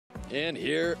And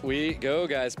here we go,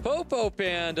 guys.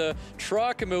 Popopanda,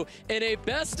 Trokamoo, in a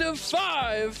best of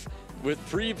 5 with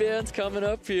pre-bans coming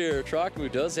up here.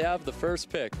 Trokamoo does have the first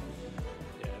pick.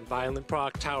 Violent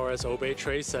proc tower, as Obey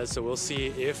Trey says, so we'll see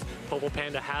if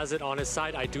Popopanda has it on his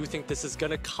side. I do think this is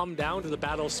going to come down to the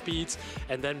battle of speeds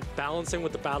and then balancing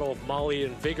with the battle of Molly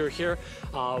and Vigor here.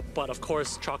 But of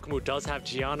course, Trokamoo does have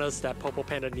Giannas that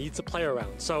Popopanda needs to play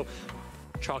around. So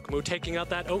Trokamoo taking out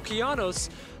that Okeanos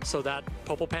so that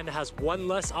Popopanda has one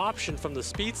less option from the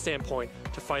speed standpoint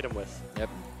to fight him with. Yep,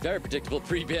 very predictable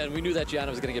pre-ban. We knew that Gianna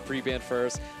was going to get pre-banned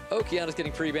first. Okeanos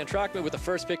getting pre-banned. Trokamoo with the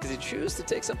first pick. Does he choose to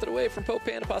take something away from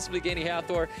Popopanda, possibly gaining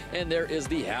Hathor? And there is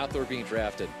the Hathor being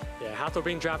drafted. Yeah, Hathor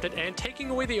being drafted, and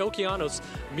taking away the Okeanos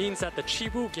means that the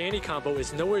Chiwu-Gani combo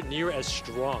is nowhere near as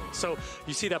strong. So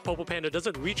you see that Popopanda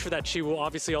doesn't reach for that Chiwu,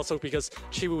 obviously also because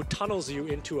Chiwu tunnels you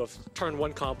into a turn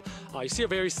 1 comp. You see a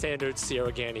very standard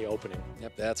Sierra-Gani opening.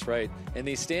 Yep, that's right. And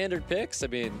these standard picks, I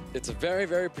mean, it's a very,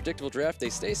 very predictable draft. They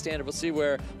stay standard. We'll see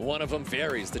where one of them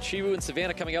varies. The Chiwu and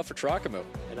Savannah coming out for Trokamoo.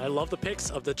 And I love the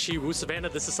picks of the Chiwu Savannah.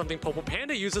 This is something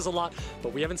Popopanda uses a lot,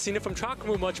 but we haven't seen it from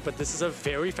Trokamoo much, but this is a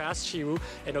very fast Chiwu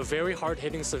and a very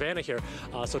hard-hitting Savannah here.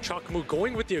 So Trokamoo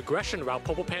going with the aggression route.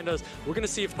 Popopanda's, we're going to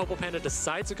see if Popopanda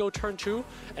decides to go turn 2,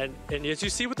 and as you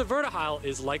see with the Vertihile,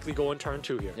 is likely going turn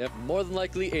 2 here. Yep, more than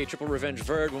likely a triple revenge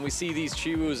Verd. When we see these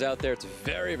Chiwus out there, it's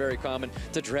very, very common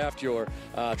to draft your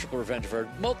triple revenge Verd.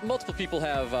 Multiple people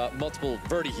have multiple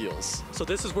Verdi heals. So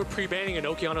this is where pre-banning an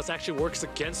Okeanos actually works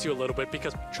against you a little bit,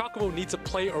 because Trokamoo needs to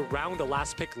play around the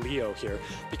last pick Leo here,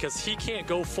 because he can't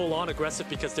go full-on aggressive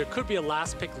because there could be a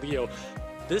last pick Leo.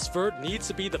 This Verd needs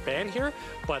to be the ban here,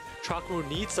 but Trokamoo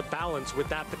needs to balance with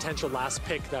that potential last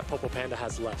pick that Popopanda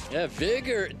has left. Yeah,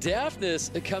 Vigor,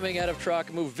 Daphnis coming out of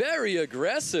Trokamoo, very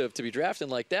aggressive to be drafting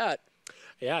like that.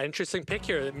 Yeah, interesting pick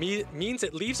here. It means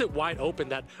it leaves it wide open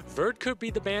that Verd could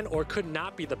be the ban or could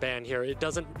not be the ban here.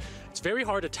 It's very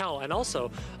hard to tell. And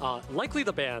also, likely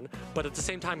the ban, but at the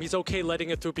same time, he's okay letting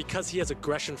it through because he has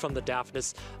aggression from the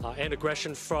Daphnis and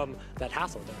aggression from that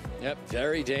Hathor there. Yep,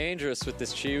 very dangerous with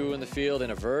this Chiwu in the field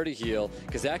and a Verdi heal,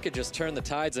 because that could just turn the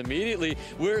tides immediately.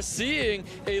 We're seeing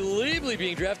a Leebly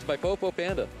being drafted by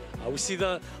Popopanda. We see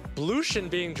the Blution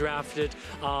being drafted,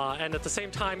 and at the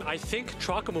same time, I think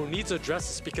Trokamoo needs to address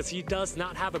this because he does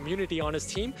not have immunity on his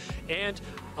team, and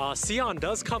Sion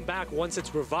does come back once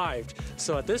it's revived.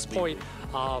 So at this point,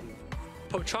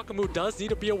 Trokamoo does need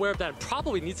to be aware of that and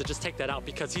probably needs to just take that out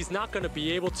because he's not going to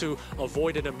be able to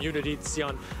avoid an immunity.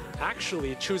 Sion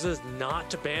actually chooses not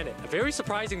to ban it. A very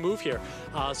surprising move here.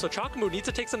 So Trokamoo needs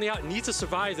to take something out, needs to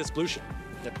survive this Blution.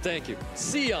 Yep, thank you.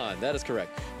 Sion, that is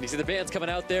correct. And you see the bans coming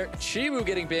out there. Chiwu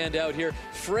getting banned out here.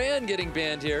 Fran getting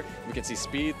banned here. We can see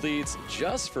speed leads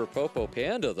just for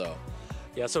Popopanda, though.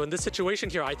 Yeah, so in this situation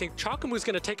here, I think Trokamoo is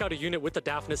going to take out a unit with the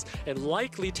Daphnis and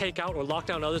likely take out or lock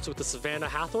down others with the Savannah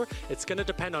Hathor. It's going to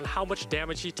depend on how much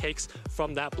damage he takes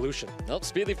from that Blution. Nope,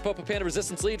 speed lead for Popopanda,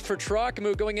 resistance lead for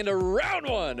Trokamoo going into round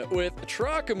 1 with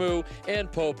Trokamoo and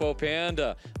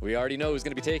Popopanda. We already know who's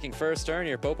going to be taking first turn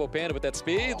here. Popopanda with that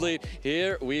speed lead.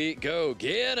 Here we go.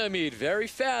 Ganymede, very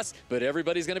fast, but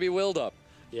everybody's going to be willed up.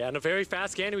 Yeah, and a very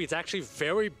fast Ganymede is actually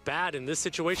very bad in this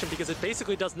situation because it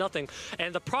basically does nothing.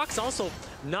 And the proc's also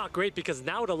not great because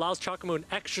now it allows Trokamoo an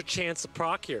extra chance to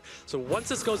proc here. So once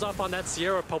this goes off on that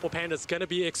Sierra, Popopanda is going to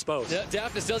be exposed. Yeah,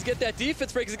 Daphnis does get that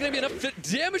defense break. Is it going to be enough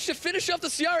damage to finish off the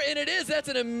Sierra? And it is. That's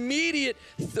an immediate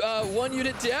 1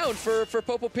 unit down for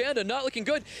Popopanda. Not looking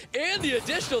good. And the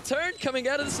additional turn coming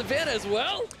out of the Savannah as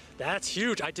well. That's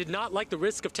huge. I did not like the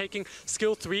risk of taking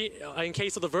skill 3 in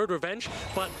case of the Verd Revenge,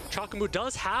 but Trokamoo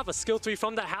does have a skill 3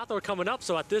 from that Hathor coming up.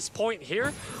 So at this point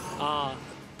here,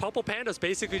 Popopanda's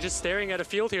basically just staring at a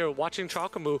field here, watching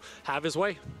Trokamoo have his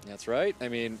way. That's right. I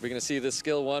mean, we're going to see this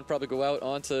skill 1 probably go out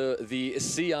onto the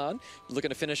Sion, looking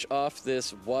to finish off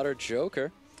this Water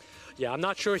Joker. Yeah, I'm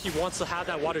not sure he wants to have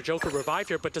that Water Joker revive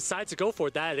here, but decides to go for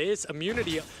it. That is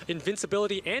immunity,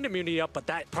 invincibility, and immunity up, but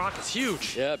that proc is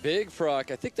huge. Yeah, big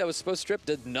proc. I think that was supposed to strip.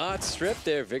 Did not strip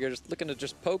there. Vigor just looking to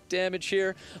just poke damage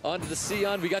here onto the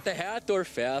Sion. We got the Hathor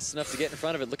fast enough to get in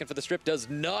front of it. Looking for the strip. Does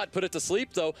not put it to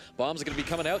sleep, though. Bombs are going to be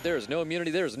coming out. There is no immunity.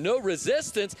 There is no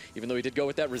resistance, even though he did go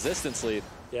with that resistance lead.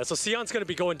 Yeah, so Sion's going to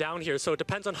be going down here, so it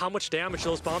depends on how much damage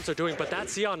those bombs are doing, but that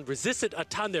Sion resisted a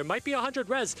ton there. Might be 100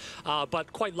 res,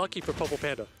 but quite lucky for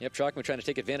Popopanda. Yep, Trokamoo trying to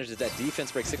take advantage of that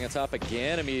defense break sitting on top of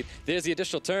Ganymede. There's the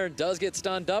additional turn. Does get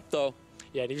stunned up, though.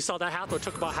 Yeah, and you saw that Hathor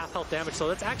took about half health damage, so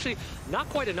that's actually not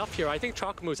quite enough here. I think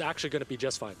Trokamoo is actually going to be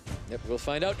just fine. Yep, we'll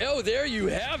find out. Oh, there you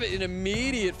have it, an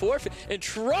immediate forfeit. And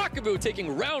Trokamoo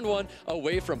taking round 1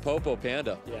 away from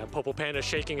Popopanda. Yeah, Popopanda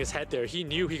shaking his head there. He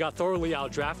knew he got thoroughly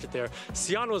outdrafted there.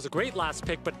 Sion was a great last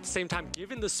pick, but at the same time,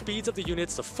 given the speeds of the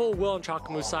units, the full will on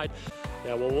Trokamoo's side,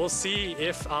 yeah, well, we'll see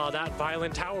if that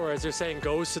Violent Tower, as you're saying,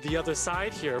 goes to the other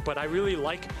side here. But I really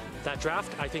like that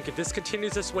draft. I think if this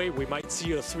continues this way, we might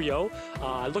see a 3-0.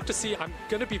 I'm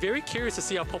going to be very curious to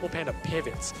see how Popopanda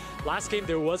pivots. Last game,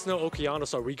 there was no Okeanos,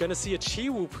 so are we going to see a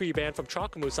Chiwu pre-ban from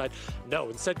Trokamoo's side? No,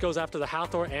 instead goes after the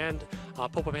Hathor, and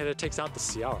Popopanda takes out the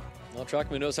Ciara. Well,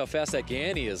 Trokamoo knows how fast that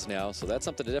Gani is now, so that's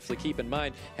something to definitely keep in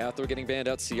mind. Hathor getting banned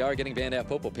out, CR getting banned out,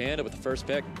 Popopanda with the first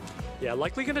pick. Yeah,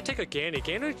 likely going to take a Gani.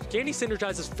 Gani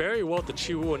synergizes very well with the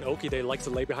Chiwu and Oki they like to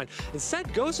lay behind.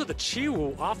 Instead, goes to the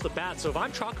Chiwu off the bat. So if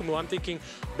I'm Trokamoo, I'm thinking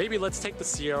maybe let's take the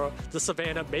Sierra, the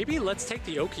Savannah, maybe let's take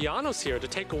the Okeanos here to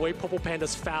take away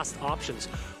Popopanda's fast options.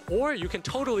 Or you can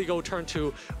totally go turn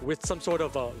 2 with some sort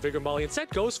of Vigor Molly. Instead,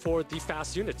 goes for the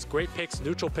fast units. Great picks,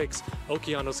 neutral picks,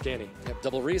 Okeanos, Gani. Yep,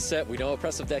 double reset. We know how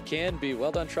impressive that can be.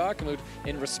 Well done, Trokamoo.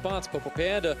 In response,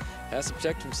 Popopanda has to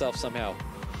protect himself somehow.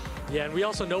 Yeah, and we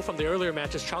also know from the earlier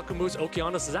matches, Trokamoo's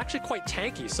Okeanos is actually quite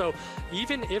tanky. So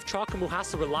even if Trokamoo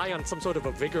has to rely on some sort of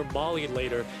a Vigor Molly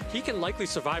later, he can likely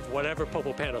survive whatever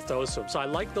Popopanda throws to him. So I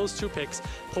like those 2 picks.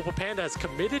 Popopanda is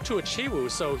committed to a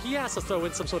Chiwu, so he has to throw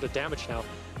in some sort of damage now.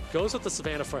 Goes with the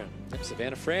Savannah Fran. Yep,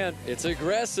 Savannah Fran. It's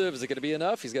aggressive. Is it going to be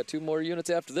enough? He's got 2 more units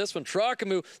after this one.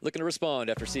 Trokamoo looking to respond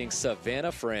after seeing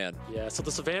Savannah Fran. Yeah, so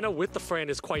the Savannah with the Fran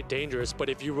is quite dangerous, but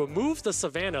if you remove the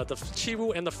Savannah, the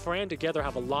Chiwu and the Fran together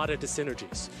have a lot of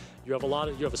dyssynergies. You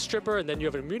have a stripper, and then you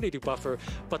have an immunity buffer,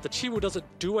 but the Chiwu doesn't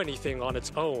do anything on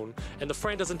its own, and the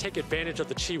Fran doesn't take advantage of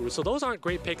the Chiwu. So those aren't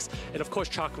great picks, and of course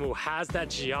Trokamoo has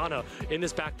that Gianna in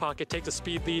his back pocket, takes a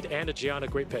speed lead and a Gianna,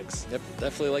 great picks. Yep,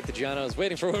 definitely like the Gianna. I was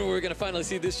waiting for when we were going to finally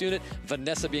see this unit.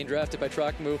 Vanessa being drafted by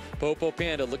Trokamoo,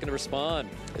 Popopanda looking to respond.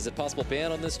 Is it possible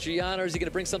ban on this Gianna, or is he going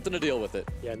to bring something to deal with it?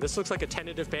 Yeah, and this looks like a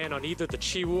tentative ban on either the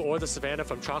Chiwu or the Savannah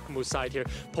from Trokamoo's side here.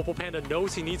 Popopanda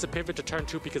knows he needs a pivot to turn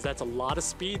 2 because that's a lot of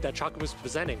speed that Trokamoo's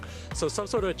presenting. So some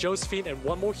sort of a Josephine and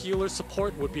 1 more healer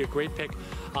support would be a great pick.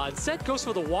 Instead goes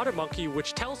for the Water Monkey,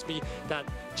 which tells me that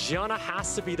Gianna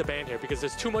has to be the ban here because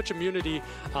there's too much immunity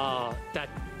that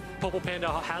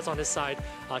Popopanda has on his side.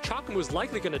 Trokamoo is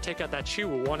likely going to take out that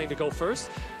Chiwu wanting to go first,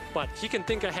 but he can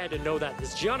think ahead and know that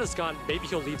as Gianna's gone, maybe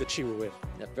he'll leave the Chiwu with.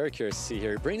 Yeah, very curious to see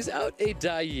here. He brings out a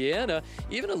Diana.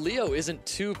 Even a Leo isn't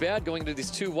too bad going into these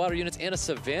 2 water units and a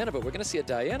Savannah, but we're going to see a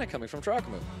Diana coming from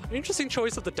Trokamoo. Interesting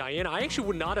choice of the Diana. I actually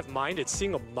would not have minded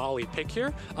seeing a Molly pick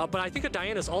here, but I think a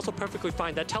Diana is also perfectly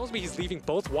fine. That tells me he's leaving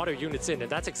both water units in,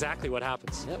 and that's exactly what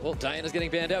happens. Yeah, well, Diana's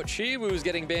getting banned out. Chiwu's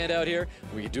getting banned out here.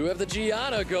 We do have the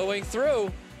Gianna going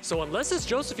through. So unless this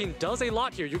Josephine does a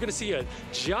lot here, you're going to see a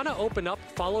Gianna open up,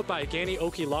 followed by a Gani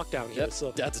Oki lockdown here. Yep,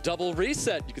 so that's double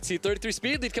reset. You can see 33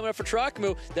 speed lead coming up for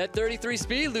Trokamoo. That 33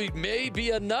 speed lead may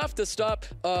be enough to stop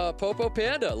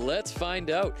Popopanda. Let's find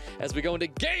out as we go into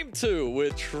game 2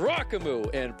 with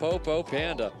Trokamoo and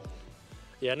Popopanda.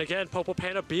 Yeah, and again,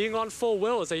 Popopanda being on full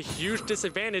will is a huge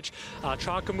disadvantage.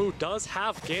 Trokamoo does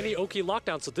have Gani Oki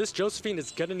lockdown, so this Josephine is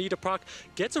going to need a proc.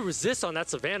 Gets a resist on that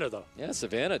Savannah, though. Yeah,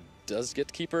 Savannah does get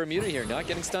to keep her immunity here, not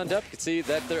getting stunned up. You can see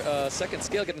that their second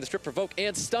scale getting the strip provoke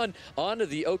and stun onto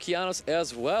the Okeanos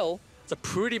as well. It's a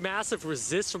pretty massive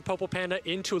resist from Popopanda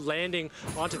into landing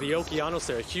onto the Okeanos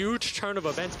there. A huge turn of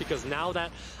events because now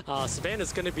that Savannah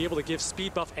is going to be able to give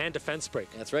speed buff and defense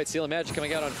break. That's right, Seal of Magic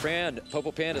coming out on Fran.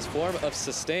 Popopanda's form of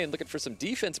sustain, looking for some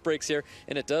defense breaks here,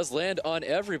 and it does land on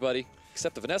everybody,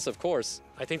 except the Vanessa, of course.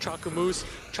 I think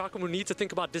Trokamoo needs to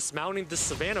think about dismounting this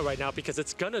Savannah right now because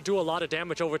it's going to do a lot of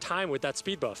damage over time with that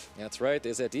speed buff. That's right.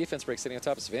 There's that defense break sitting on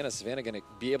top of Savannah. Savannah going to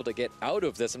be able to get out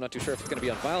of this. I'm not too sure if it's going to be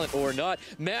on violent or not.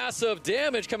 Massive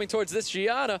damage coming towards this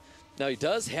Gianna. Now, he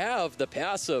does have the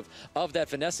passive of that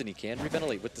Vanessa, and he can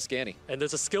reventilate with the Scanny. And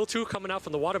there's a skill 2 coming out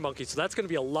from the Water Monkey, so that's going to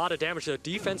be a lot of damage. The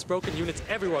defense broken units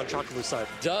everywhere on Trokamoo's side.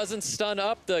 Doesn't stun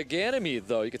up the Ganymede,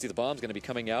 though. You can see the bomb's going to be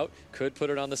coming out. Could put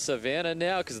it on the Savannah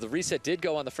now, because the reset did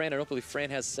go on the Fran. I don't believe Fran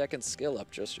has second skill up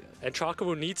just yet. And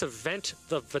Trokamoo needs to vent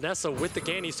the Vanessa with the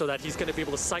Gani so that he's going to be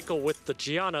able to cycle with the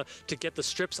Gianna to get the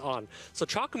strips on. So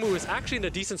Trokamoo is actually in a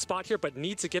decent spot here, but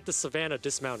needs to get the Savannah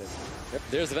dismounted. Yep,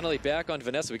 there's the ventilate back on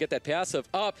Vanessa. We get that passive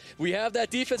up. We have that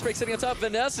defense break sitting on top.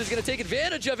 Vanessa's going to take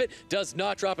advantage of it. Does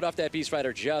not drop it off that Beast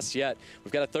Rider just yet.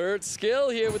 We've got a third skill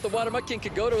here with the Water Muck King.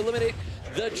 Can go to eliminate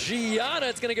the Gianna.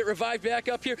 It's going to get revived back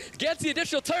up here. Gets the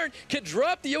additional turn. Can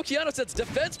drop the Okeanos. That's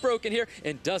defense broken here.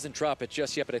 And doesn't drop it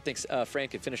just yet. But I think Fran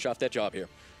can finish off that job here.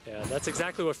 Yeah, that's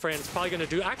exactly what Fran's probably going to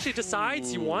do. Actually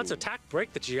decides he wants to attack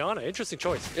break the Gianna. Interesting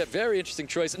choice. Yeah, very interesting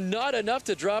choice. Not enough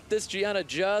to drop this Gianna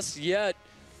just yet.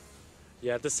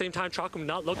 Yeah, at the same time, Trokamoo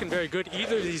not looking very good.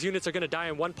 Either of these units are going to die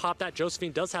in one pop. That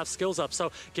Josephine does have skills up,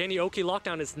 so Gani Oki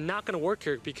lockdown is not going to work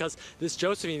here because this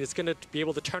Josephine is going to be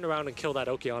able to turn around and kill that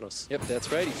Okeanos. Yep,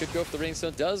 that's right. He could go for the Rain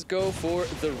Stone. Does go for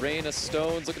the Rain of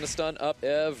Stones. Looking to stun up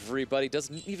everybody.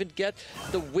 Doesn't even get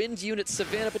the Wind unit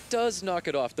Savannah, but does knock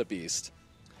it off the Beast.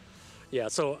 Yeah,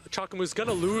 so Trokamoo's going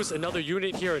to lose another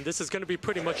unit here, and this is going to be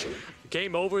pretty much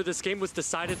game over. This game was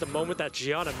decided the moment that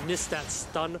Gianna missed that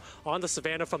stun on the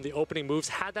Savannah from the opening moves.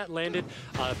 Had that landed,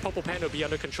 Popopanda would be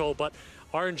under control, but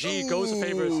RNG goes in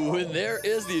favor. And there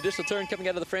is the additional turn coming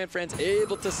out of the Fran. Fran's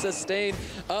able to sustain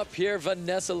up here.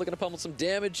 Vanessa looking to pummel some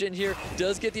damage in here.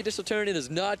 Does get the additional turn. It is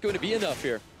not going to be enough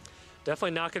here.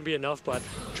 Definitely not going to be enough, but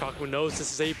Trokamoo knows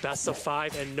this is a best of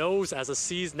 5 and knows as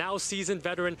a now seasoned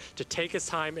veteran to take his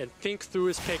time and think through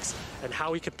his picks and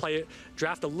how he can play it,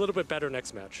 draft a little bit better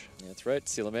next match. That's right.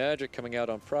 Seal of Magic coming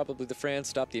out on probably the Fran.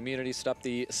 Stop the immunity, stop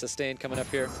the sustain coming up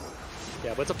here.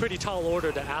 Yeah, but it's a pretty tall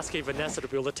order to ask a Vanessa to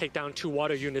be able to take down 2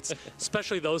 water units,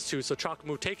 especially those 2. So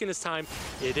Trokamoo taking his time.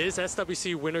 It is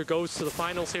SWC winner goes to the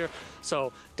finals here.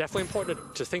 So definitely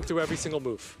important to think through every single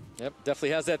move. Yep, definitely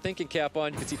has that thinking cap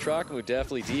on. You can see Trokamoo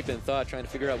definitely deep in thought, trying to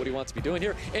figure out what he wants to be doing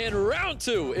here. And round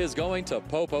 2 is going to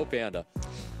Popopanda.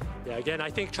 Yeah, again, I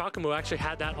think Trokamoo actually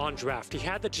had that on draft. He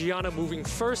had the Gianna moving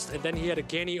first, and then he had a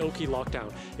Gani Oki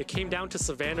lockdown. It came down to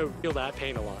Savannah to feel that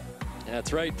pain a lot.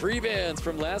 That's right, pre-bans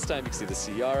from last time. You can see the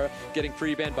Ciara getting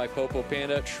pre-banned by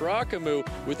Popopanda. Trokamoo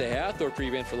with the Hathor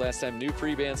pre-ban for last time. New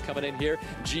pre-bans coming in here.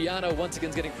 Gianna once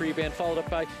again getting pre-banned, followed up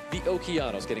by the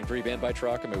Okeanos getting pre-banned by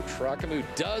Trokamoo. Trokamoo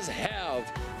does have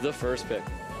the first pick.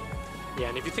 Yeah,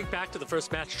 and if you think back to the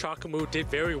first match, Trokamoo did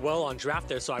very well on draft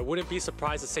there, so I wouldn't be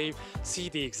surprised to see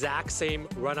the exact same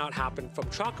run out happen from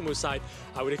Trokamoo's side.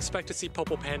 I would expect to see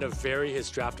Popopanda vary his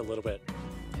draft a little bit.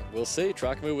 We'll see.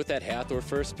 Trokamoo with that Hathor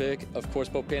first pick. Of course,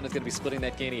 Popopanda is going to be splitting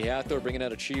that Gani Hathor, bringing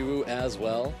out a Chiwu as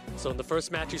well. So in the first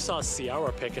match, you saw a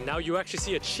Ciara pick, and now you actually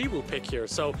see a Chiwu pick here.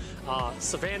 So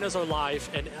Savannahs are live,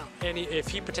 and if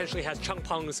he potentially has Chung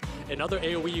Pungs and other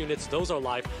AoE units, those are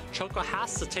live. Choka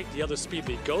has to take the other speed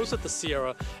lead, goes with the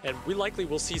Ciara, and we likely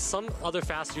will see some other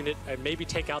fast unit and maybe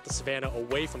take out the Savannah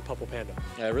away from Popopanda.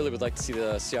 Yeah, I really would like to see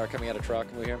the Ciara coming out of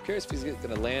Trokamoo here. I'm curious if he's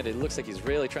going to land. It looks like he's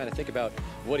really trying to think about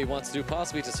what he wants to do,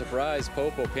 possibly to surprise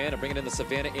Popopanda, bringing in the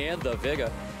Savannah and the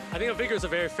Viga. I think a Vigor is a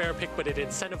very fair pick, but it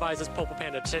incentivizes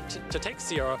Popopanda to take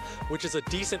Ciara, which is a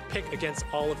decent pick against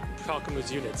all of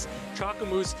Trokamoo's units.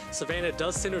 Trokamoo's Savannah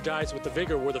does synergize with the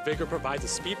Vigor, where the Vigor provides a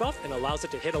speed buff and allows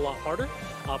it to hit a lot harder.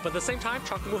 But at the same time,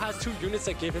 Trokamoo has 2 units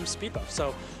that give him speed buff,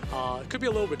 so it could be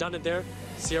a little redundant there.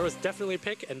 Ciara's definitely a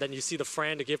pick, and then you see the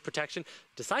Fran to give protection.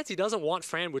 Decides he doesn't want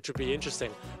Fran, which would be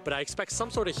interesting, but I expect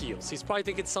some sort of heals. He's probably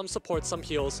thinking some support, some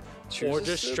heals, or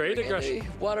just straight aggression.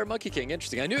 Water Monkey King,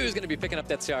 interesting. I knew he was going to be picking up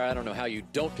that Ciara. I don't know how you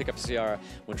don't pick up Ciara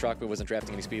when Trokamoo wasn't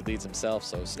drafting any speed leads himself.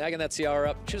 So snagging that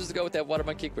Ciara up, chooses to go with that Water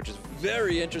Monkey King, which is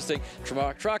very interesting.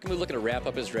 Trokamoo looking to wrap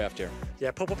up his draft here. Yeah,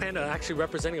 Popopanda actually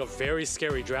representing a very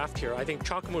scary draft here. I think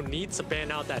Trokamoo needs to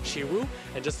ban out that Chiwu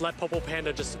and just let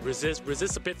Popopanda just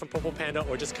resist a bit from Popopanda,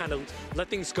 or just kind of let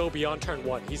things go beyond turn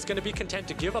 1. He's going to be content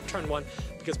to give up turn 1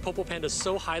 because Popopanda is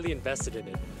so highly invested in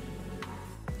it.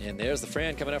 And there's the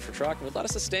Fran coming out for Trokamoo. A lot of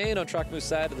sustain on Trokamoo's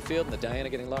side of the field, and the Diana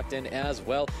getting locked in as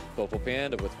well.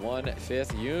 Popopanda with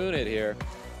 1/5 unit here.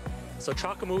 So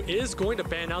Trokamoo is going to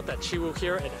ban out that Chiwu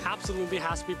here. It absolutely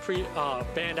has to be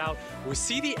banned out. We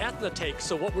see the Ethna take,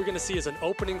 so what we're going to see is an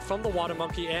opening from the Water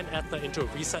Monkey and Ethna into a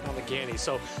reset on the Gani.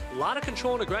 So a lot of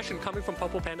control and aggression coming from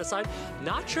Popopanda's side.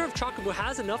 Not sure if Trokamoo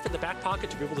has enough in the back pocket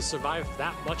to be able to survive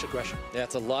that much aggression.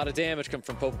 That's a lot of damage coming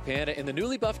from Popopanda. And the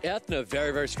newly buffed Ethna,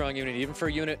 very, very strong unit. Even for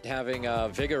a unit having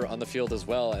Vigor on the field as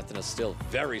well, Ethna's still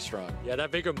very strong. Yeah, that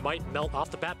Vigor might melt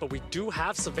off the bat, but we do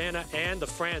have Savannah and the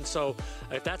Fran, so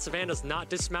if that Savannah's not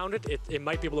dismounted, it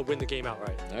might be able to win the game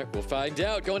outright. All right, we'll find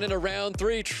out. Going into round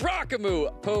 3,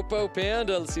 Trokamoo,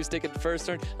 Popopanda. Let's see who's taking first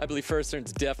turn. I believe first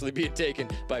turn's definitely being taken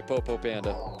by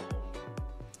Popopanda.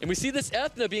 And we see this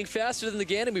Ethna being faster than the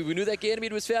Ganymede. We knew that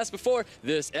Ganymede was fast before.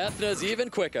 This Ethna's even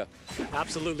quicker.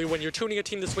 Absolutely. When you're tuning a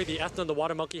team this way, the Ethna and the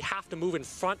Water Monkey have to move in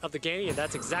front of the Gani, and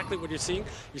that's exactly what you're seeing.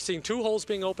 You're seeing 2 holes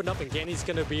being opened up, and Gani's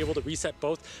going to be able to reset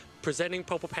both, presenting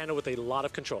Popopanda with a lot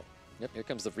of control. Yep, here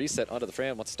comes the reset onto the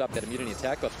Fran. Wants to stop that immunity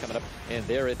attack buff coming up. And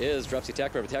there it is. Drops the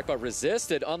attack bar. Attack bar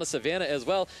resisted on the Savannah as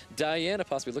well. Diana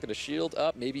possibly looking to shield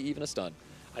up, maybe even a stun.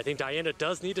 I think Diana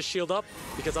does need to shield up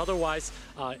because otherwise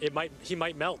he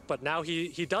might melt. But now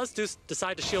he does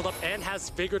decide to shield up and has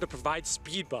Vigor to provide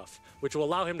speed buff, which will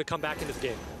allow him to come back into the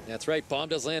game. That's right. Bomb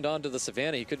does land onto the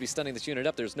Savannah. He could be stunning this unit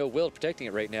up. There's no will protecting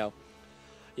it right now.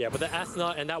 Yeah, but the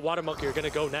Ethna and that Water Monkey are going to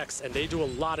go next, and they do a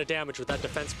lot of damage with that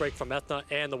defense break from Ethna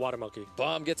and the Water Monkey.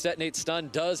 Bomb gets detonate. Stun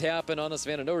does happen on the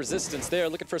Savannah. No resistance there.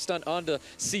 Looking for a stun onto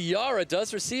Ciara.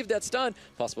 Does receive that stun.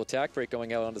 Possible attack break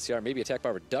going out onto Ciara. Maybe attack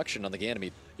bar reduction on the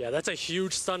Ganymede. Yeah, that's a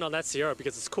huge stun on that Ciara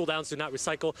because its cooldowns do not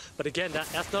recycle. But again,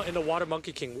 that Ethna and the Water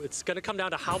Monkey King, it's going to come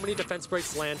down to how many defense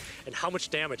breaks land and how much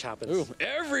damage happens. Ooh,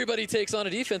 everybody takes on a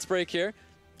defense break here.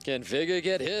 Can Vigor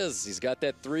get his? He's got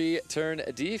that 3-turn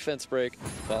defense break.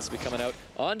 Possibly coming out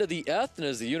onto the Ethna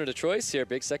as the unit of choice here.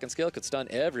 Big second skill could stun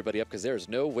everybody up because there's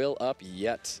no will up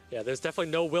yet. Yeah, there's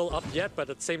definitely no will up yet, but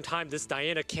at the same time, this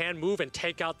Diana can move and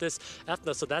take out this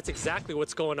Ethna, so that's exactly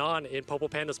what's going on in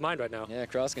Popopanda's mind right now. Yeah,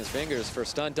 crossing his fingers for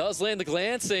stun. Does land the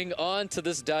glancing onto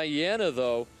this Diana,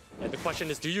 though. And the question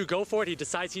is, do you go for it? He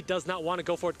decides he does not want to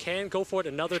go for it. Can go for it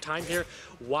another time here.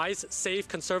 Wise, safe,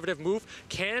 conservative move.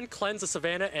 Can cleanse the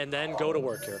Savannah and then go to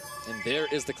work here. And there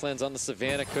is the cleanse on the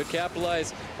Savannah. Could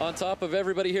capitalize on top of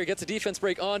everybody here. Gets a defense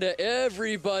break onto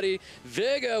everybody.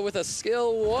 Vigor with a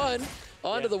skill 1.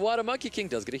 Onto the Water Monkey King,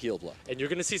 does get a heal block. And you're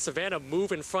going to see Savannah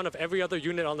move in front of every other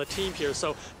unit on the team here.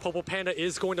 So Popopanda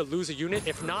is going to lose a unit,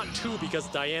 if not 2, because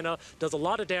Diana does a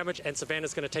lot of damage and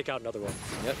Savannah's going to take out another one.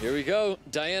 Yep, here we go.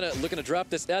 Diana looking to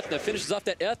drop this Ethna. Finishes off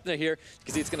that Ethna here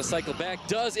because it's going to cycle back.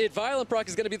 Does it? Violent proc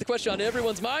is going to be the question on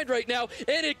everyone's mind right now.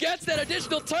 And it gets that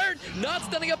additional turn. Not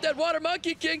stunning up that Water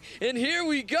Monkey King. And here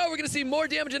we go. We're going to see more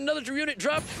damage and another unit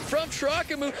drop from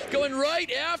Trokamoo going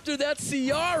right after that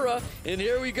Ciara. And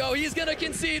here we go. He's going to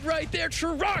concede right there.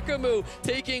 Trokamoo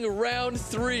taking round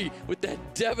 3 with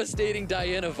that devastating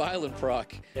Diana Violent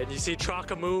proc. And you see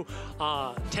Trokamoo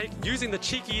using the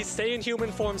cheeky stay in human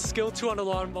form skill 2 on the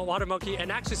Water Monkey and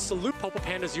actually salute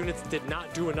Popopanda's units did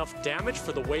not do enough damage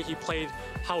for the way he played,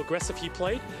 how aggressive he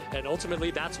played, and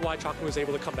ultimately that's why Trokamoo was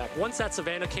able to come back. Once that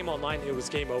Savannah came online, it was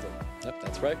game over. Yep,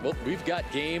 that's right. Well, we've got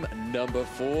game number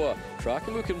 4.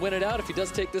 Trokamoo can win it out if he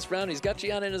does take this round. He's got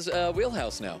Gianna in his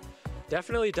wheelhouse now.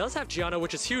 Definitely does have Gianna,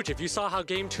 which is huge. If you saw how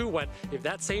game 2 went, if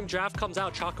that same draft comes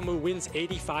out, Trokamoo wins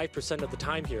 85% of the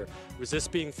time here,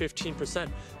 Resist being 15%.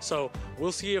 So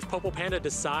we'll see if Popopanda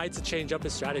decides to change up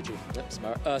his strategy. Yep,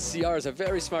 smart. CR is a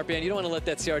very smart ban. You don't want to let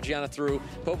that CR Gianna through.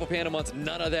 Popopanda wants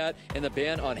none of that, and the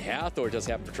ban on Hathor does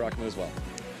happen for Trokamoo as well.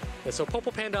 Yeah, so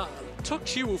Popopanda took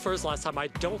Chiwu first last time. I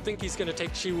don't think he's going to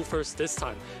take Chiwu first this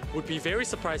time. Would be very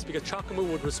surprised because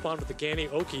Trokamoo would respond with the Gani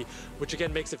Oki, which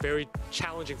again makes it very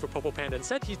challenging for Popopanda.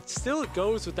 Instead, he still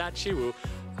goes with that Chiwu.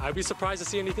 I'd be surprised to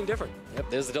see anything different. Yep,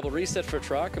 there's the double reset for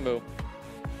Trokamoo.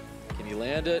 Can he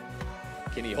land it?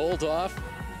 Can he hold off?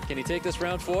 Can he take this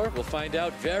round 4? We'll find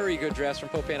out. Very good drafts from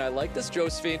Popopanda. I like this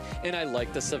Josephine, and I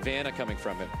like the Savannah coming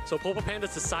from him. So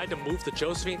Popopanda's decided to move the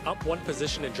Josephine up 1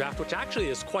 position in draft, which actually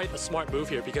is quite a smart move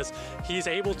here because he's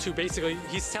able to basically,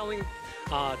 he's telling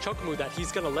Trokamoo that he's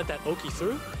going to let that Oki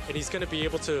through, and he's going to be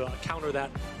able to counter that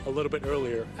a little bit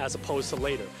earlier as opposed to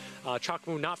later.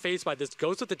 Trokamoo not phased by this,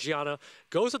 goes with the Gianna,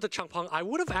 goes with the Changpeng. I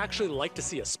would have actually liked to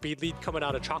see a speed lead coming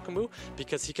out of Trokamoo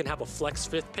because he can have a flex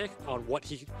 5th pick on what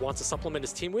he wants to supplement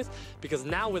his team with, because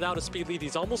now without a speed lead,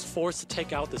 he's almost forced to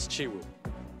take out this Chiwu.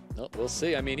 Well, we'll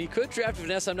see. I mean, he could draft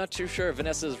Vanessa. I'm not too sure if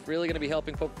Vanessa is really going to be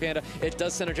helping Popopanda. It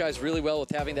does synergize really well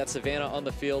with having that Savannah on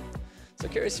the field. So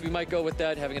curious if you might go with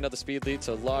that, having another speed lead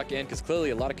to lock in, because clearly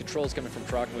a lot of control is coming from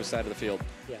Trokamoo's side of the field.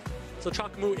 Yeah. So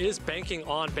Trokamoo is banking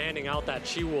on banning out that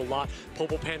Chiwu a lot.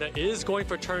 Popopanda is going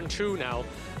for turn 2 now.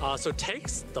 So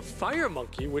takes the Fire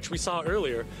Monkey, which we saw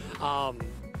earlier.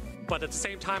 But at the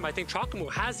same time, I think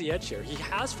Trokamoo has the edge here. He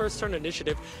has first turn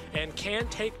initiative and can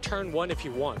take turn 1 if he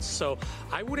wants. So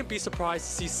I wouldn't be surprised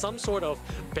to see some sort of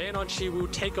ban on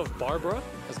Chiwu, take of Barbara.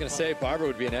 I was going to say, Barbara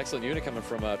would be an excellent unit coming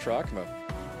from Trokamoo.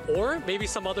 Or maybe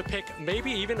some other pick, maybe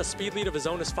even a speed lead of his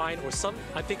own is fine, or some,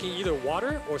 I'm thinking either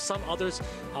water or some other's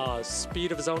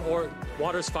speed of his own, or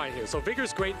water's fine here. So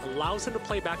Vigor's great, allows him to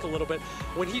play back a little bit.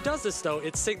 When he does this though,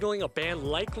 it's signaling a ban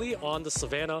likely on the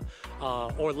Savannah,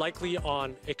 or likely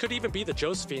on, it could even be the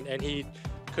Josephine, and he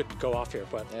could go off here,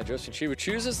 but yeah, Josephine Chiwu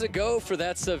chooses to go for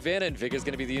that Savannah, and Vigor's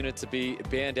going to be the unit to be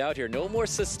banned out here. No more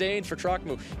sustain for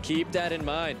Trokamoo. Keep that in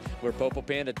mind, where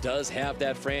Popopanda does have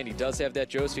that Fran, he does have that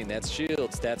Josephine, that's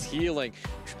shields, that's healing.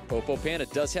 Popopanda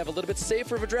does have a little bit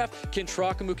safer of a draft. Can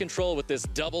Trokamoo control with this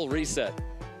double reset?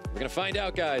 We're going to find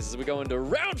out, guys, as we go into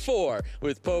round 4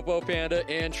 with Popopanda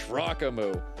and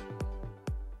Trokamoo.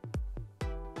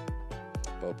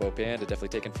 Popopanda definitely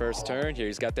taking first turn here.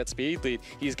 He's got that speed lead.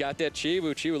 He's got that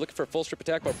Chiwu. Chiwu looking for a full strip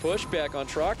attack, but pushback on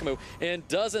Trokamoo and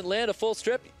doesn't land a full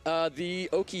strip. The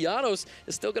Okeanos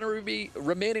is still going to be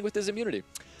remaining with his immunity.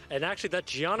 And actually, that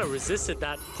Gianna resisted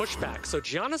that pushback. So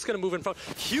Gianna's going to move in front.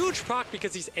 Huge proc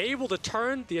because he's able to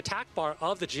turn the attack bar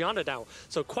of the Gianna down.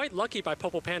 So quite lucky by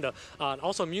Popopanda. And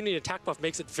also, immunity attack buff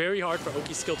makes it very hard for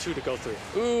Oki skill 2 to go through.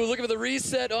 Ooh, looking for the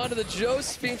reset onto the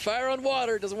Josephine. Fire on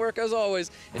water. Doesn't work as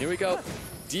always. And here we go.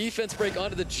 Defense break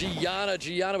onto the Gianna.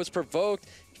 Gianna was provoked.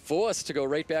 Forced to go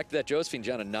right back to that Josephine.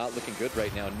 Gianna not looking good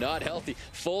right now. Not healthy.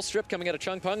 Full strip coming out of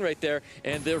Chung Pung right there.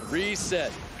 And the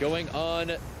reset going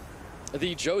on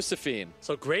the Josephine.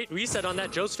 So great reset on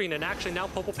that Josephine, and actually now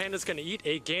Popopanda's going to eat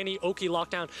a Gani Oki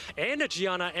lockdown and a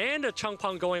Gianna and a Chung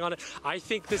Pung going on it. I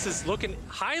think this is looking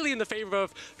highly in the favor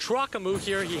of Trokamoo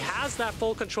here. He has that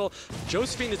full control.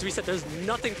 Josephine is reset. There's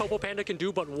nothing Popopanda can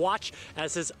do but watch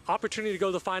as his opportunity to go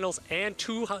to the finals and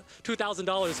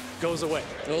 $2,000 goes away.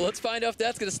 Well, let's find out if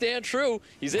that's going to stand true.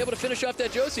 He's able to finish off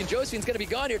that Josephine. Josephine's going to be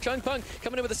gone here. Chung Pung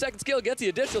coming in with a second skill, gets the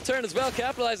additional turn as well,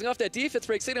 capitalizing off that defense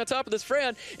break, sitting on top of this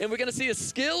Fran, and we're going to see a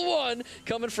skill 1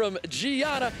 coming from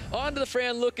Gianna onto the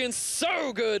Fran, looking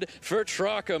so good for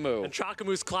Trokamoo. And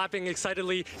Trokamoo's clapping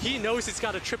excitedly. He knows he's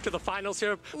got a trip to the finals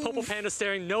here. Popopanda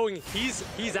staring, knowing he's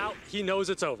out. He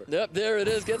knows it's over. Yep, there it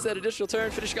is. Gets that additional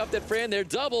turn, finishing off that Fran there.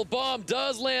 Double bomb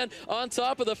does land on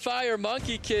top of the Fire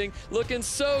Monkey King. Looking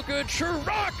so good.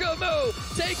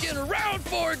 Trokamoo taking round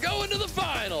 4, going to the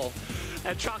final.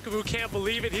 And Trokamoo can't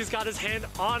believe it. He's got his hand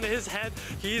on his head.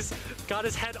 He's got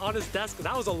his head on his desk.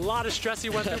 That was a lot of stress he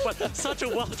went through, but such a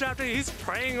well-drafted. He's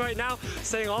praying right now,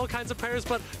 saying all kinds of prayers,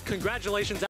 but congratulations.